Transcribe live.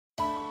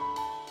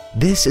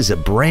This is a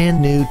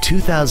brand new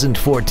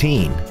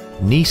 2014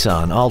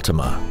 Nissan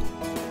Altima.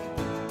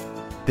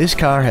 This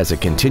car has a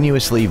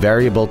continuously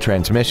variable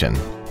transmission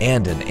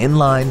and an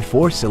inline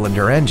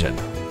 4-cylinder engine.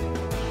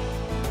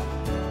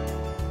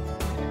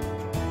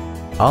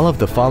 All of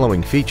the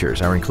following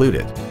features are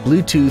included: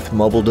 Bluetooth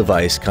mobile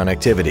device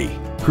connectivity,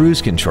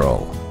 cruise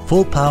control,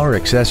 full power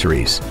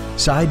accessories,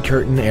 side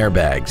curtain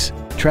airbags,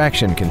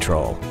 traction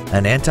control,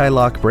 an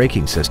anti-lock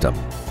braking system,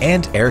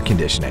 and air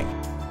conditioning.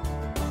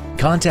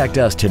 Contact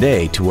us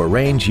today to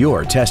arrange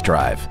your test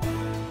drive.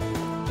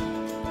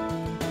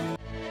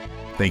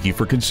 Thank you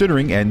for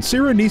considering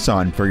Ancira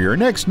Nissan for your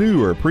next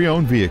new or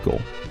pre-owned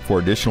vehicle. For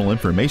additional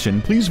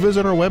information, please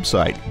visit our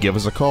website, give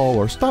us a call,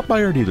 or stop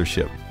by our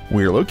dealership.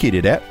 We are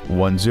located at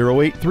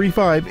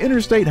 10835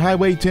 Interstate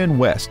Highway 10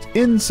 West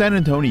in San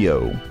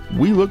Antonio.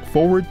 We look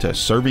forward to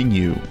serving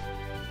you.